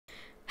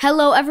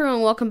Hello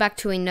everyone, welcome back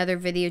to another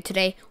video.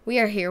 Today we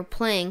are here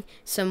playing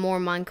some more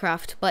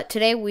Minecraft, but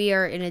today we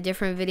are in a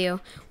different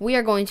video. We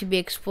are going to be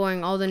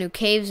exploring all the new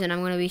caves and I'm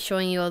going to be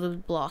showing you all the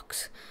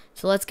blocks.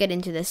 So let's get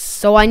into this.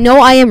 So I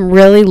know I am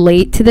really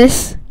late to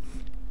this,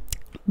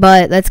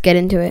 but let's get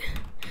into it.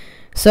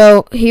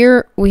 So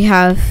here we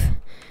have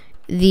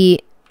the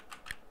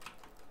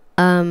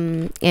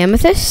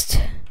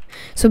amethyst.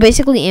 So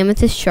basically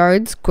amethyst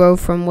shards grow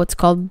from what's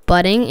called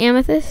budding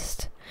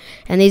amethyst.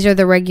 And these are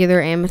the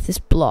regular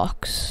amethyst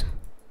blocks.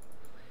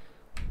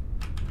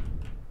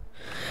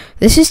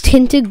 This is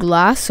tinted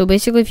glass, so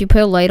basically if you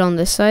put a light on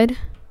this side,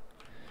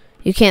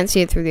 you can't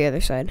see it through the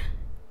other side.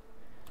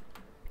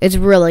 It's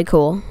really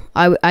cool.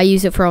 I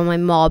use it for all my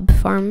mob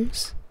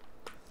farms.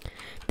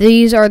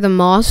 These are the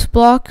moss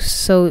blocks.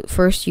 So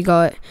first you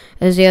got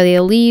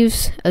azalea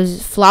leaves,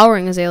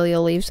 flowering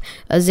azalea leaves,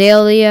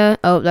 azalea,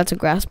 oh that's a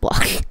grass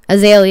block,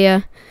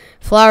 azalea,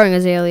 flowering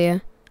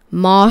azalea,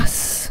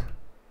 moss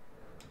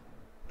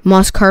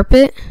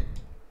carpet,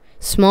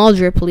 small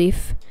drip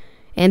leaf,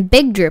 and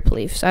big drip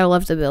leaves. I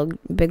love the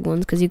big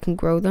ones because you can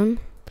grow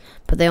them,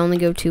 but they only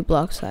go 2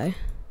 blocks high.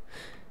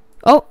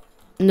 Oh,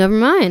 never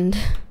mind.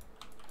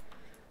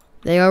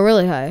 They are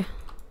really high.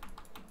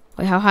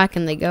 Wait, how high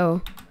can they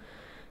go?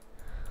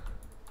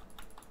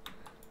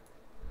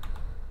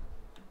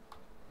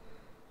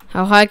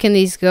 How high can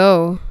these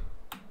go?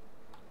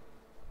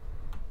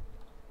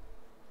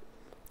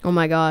 Oh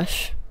my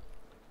gosh.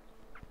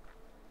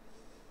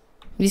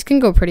 These can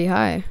go pretty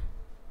high.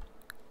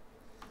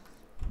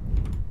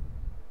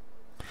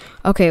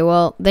 Okay,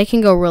 well, they can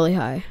go really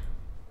high.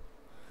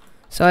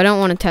 So I don't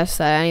want to test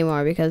that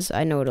anymore because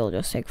I know it'll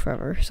just take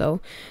forever. So,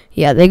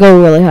 yeah, they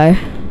go really high.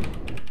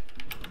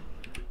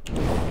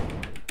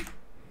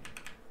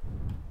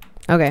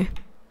 Okay.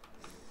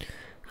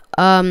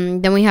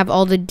 Then we have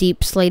all the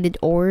deep slated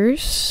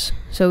ores.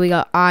 So we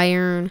got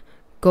iron,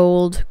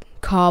 gold,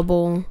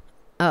 coal,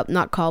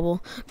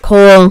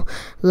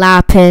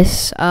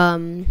 lapis,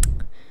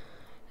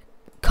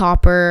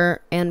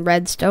 copper, and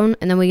redstone.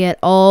 And then we get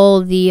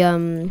all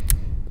the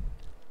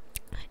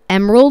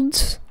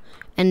emeralds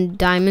and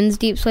diamonds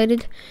deep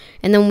slated.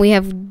 And then we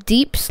have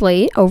deep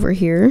slate over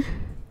here.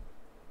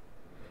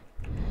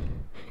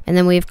 And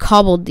then we have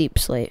cobbled deep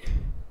slate.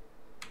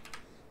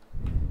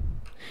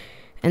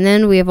 And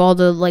then we have all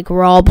the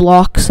raw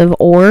blocks of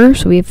ore.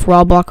 So we have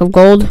raw block of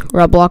gold,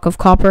 raw block of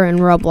copper, and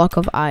raw block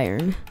of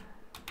iron.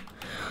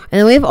 And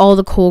then we have all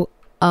the cool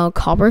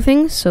copper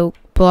things. So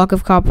block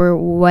of copper,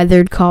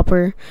 weathered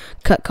copper,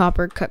 cut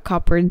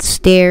coppered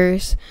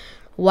stairs,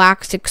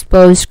 wax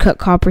exposed, cut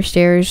copper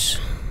stairs,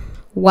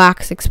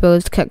 wax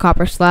exposed, cut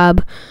copper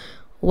slab,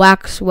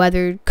 wax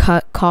weathered,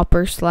 cut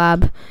copper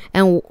slab,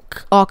 and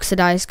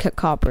oxidized cut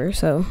copper.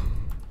 So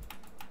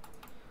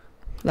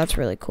that's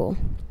really cool.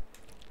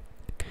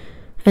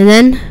 And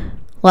then,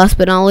 last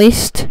but not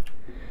least,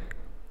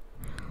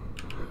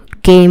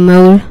 game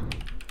mode,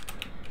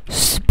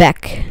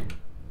 spectator.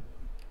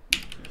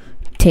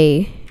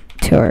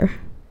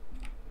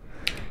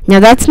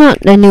 Now that's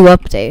not a new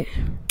update,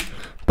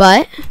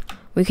 but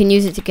we can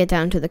use it to get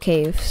down to the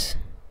caves.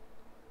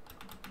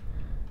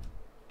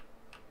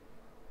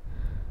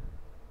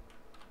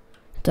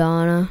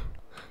 Donna.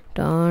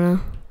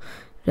 Okay,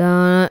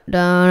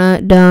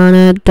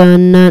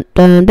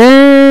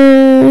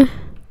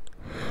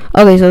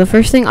 so the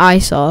first thing I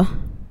saw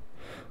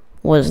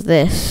was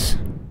this.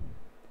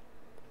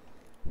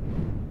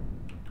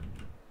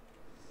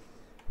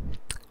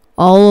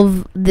 All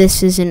of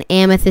this is an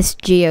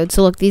amethyst geode.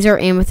 So look, these are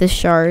amethyst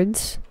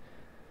shards.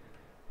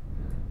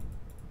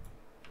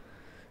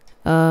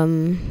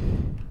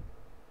 And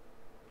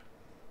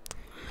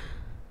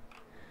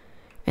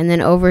then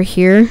over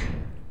here,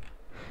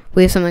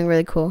 we have something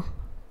really cool.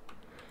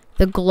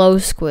 The glow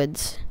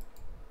squids.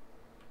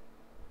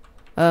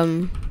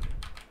 What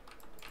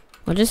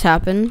just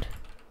happened?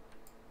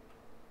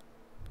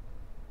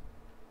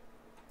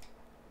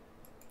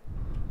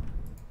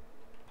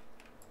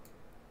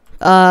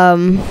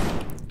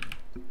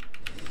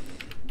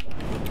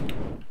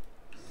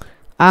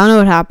 I don't know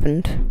what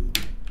happened.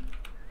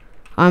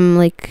 I'm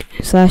 /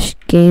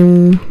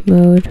 game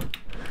mode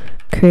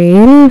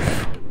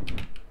creative.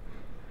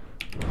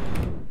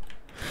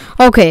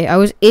 Okay, I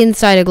was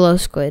inside a glow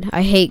squid.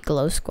 I hate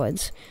glow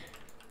squids.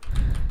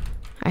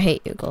 I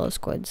hate you, glow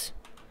squids.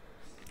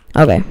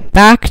 Okay,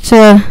 back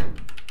to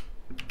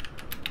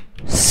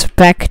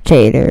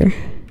spectator.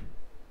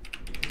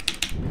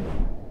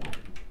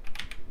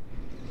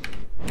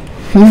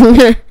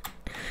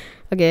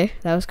 Okay,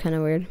 that was kind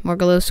of weird. More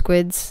glow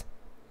squids.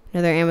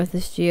 Another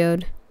amethyst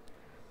geode.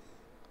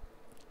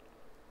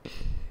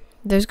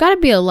 There's got to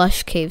be a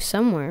lush cave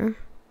somewhere.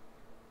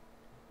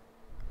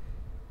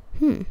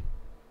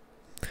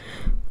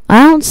 I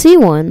don't see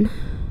one.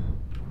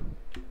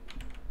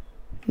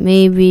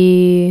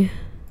 Maybe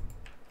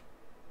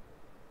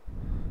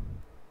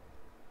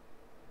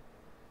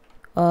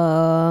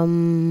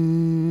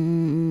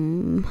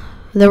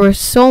there were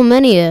so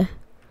many a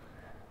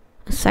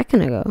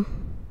second ago.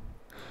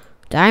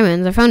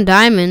 Diamonds. I found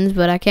diamonds,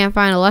 but I can't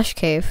find a lush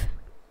cave.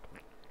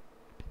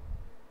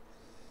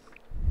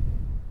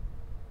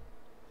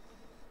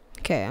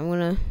 Okay, I'm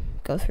gonna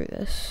go through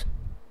this.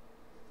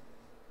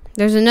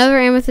 There's another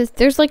amethyst.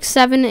 There's like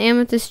 7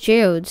 amethyst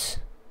geodes.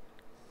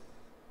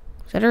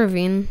 Is that a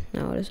ravine?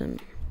 No, it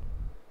isn't.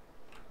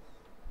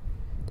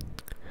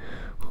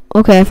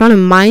 Okay, I found a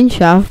mine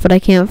shaft, but I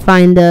can't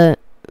find the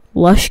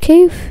lush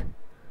cave.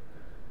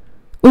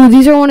 Ooh,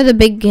 these are one of the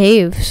big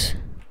caves.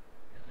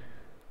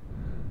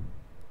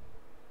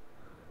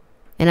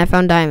 And I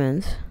found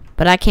diamonds,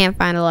 but I can't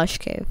find a lush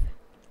cave.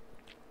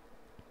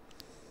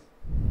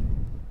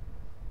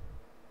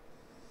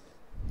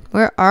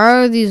 Where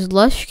are these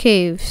lush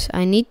caves?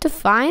 I need to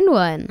find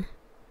one.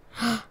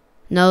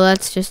 No,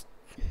 that's just...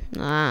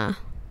 not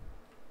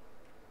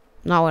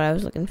what I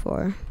was looking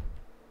for.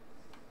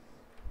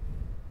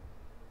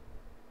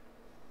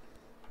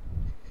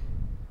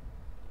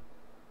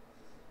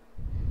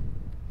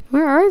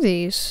 Where are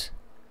these?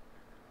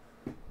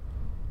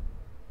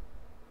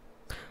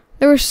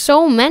 There were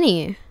so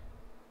many.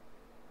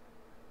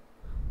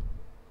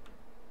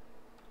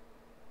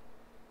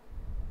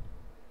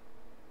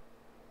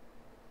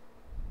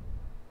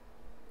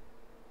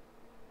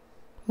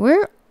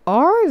 Where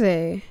are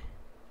they?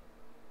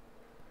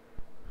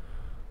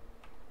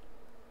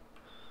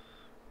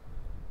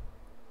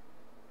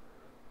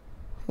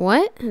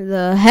 What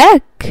the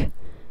heck?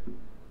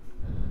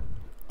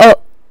 Oh,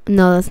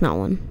 no, that's not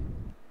one.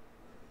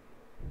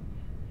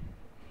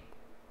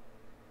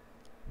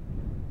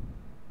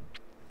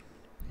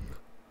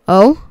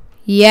 Oh,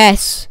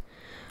 yes.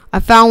 I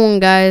found one,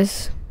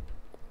 guys.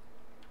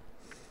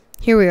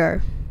 Here we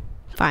are.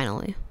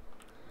 Finally.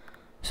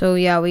 So,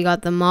 yeah, we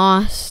got the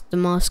moss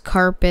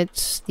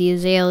carpets, the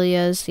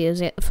azaleas,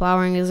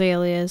 flowering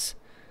azaleas.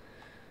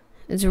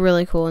 It's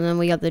really cool. And then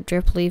we got the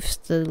drip leaves,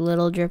 the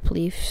little drip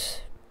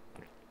leaves.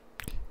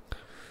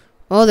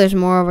 Oh, there's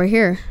more over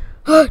here.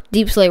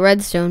 Deep slate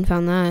redstone,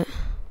 found that.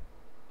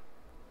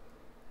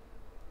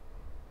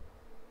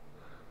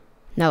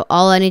 Now,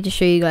 all I need to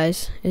show you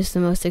guys is the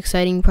most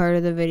exciting part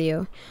of the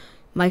video.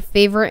 My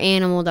favorite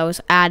animal that was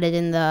added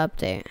in the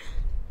update.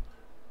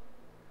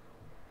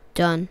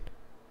 Done.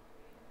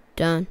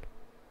 Done.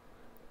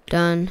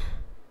 Done.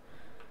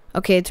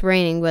 Okay, it's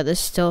raining, but this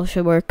still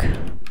should work.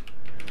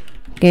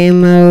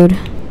 Game mode.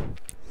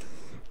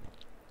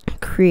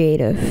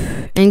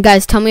 Creative. And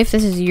guys, tell me if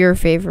this is your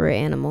favorite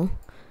animal.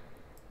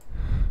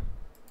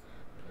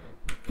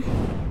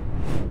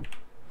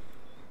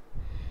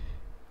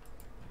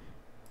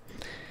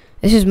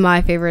 This is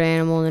my favorite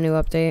animal in the new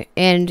update,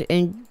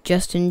 and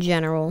just in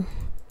general.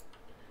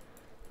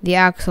 The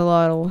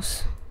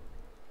axolotls.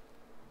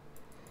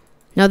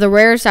 Now the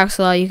rarest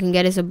axolotl you can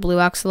get is a blue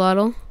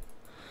axolotl.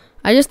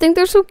 I just think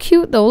they're so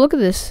cute though. Look at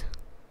this.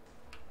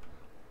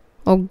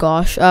 Oh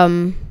gosh.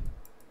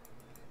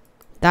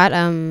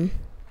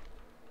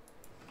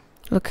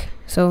 Look,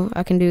 so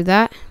I can do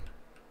that,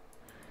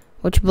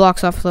 which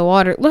blocks off the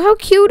water. Look how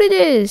cute it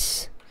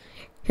is.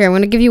 Here, I'm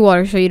gonna give you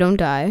water so you don't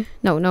die.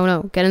 No, no,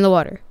 no. Get in the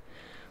water.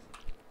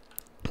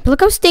 But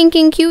look how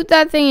stinking cute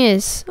that thing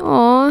is.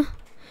 Aww.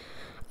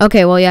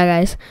 Okay, well, yeah,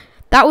 guys.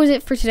 That was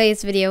it for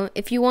today's video.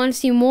 If you want to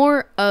see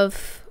more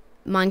of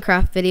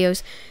Minecraft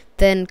videos,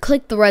 then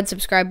click the red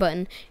subscribe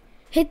button.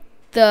 Hit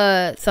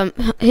the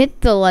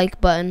like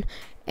button.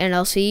 And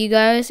I'll see you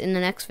guys in the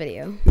next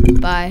video.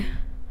 Bye.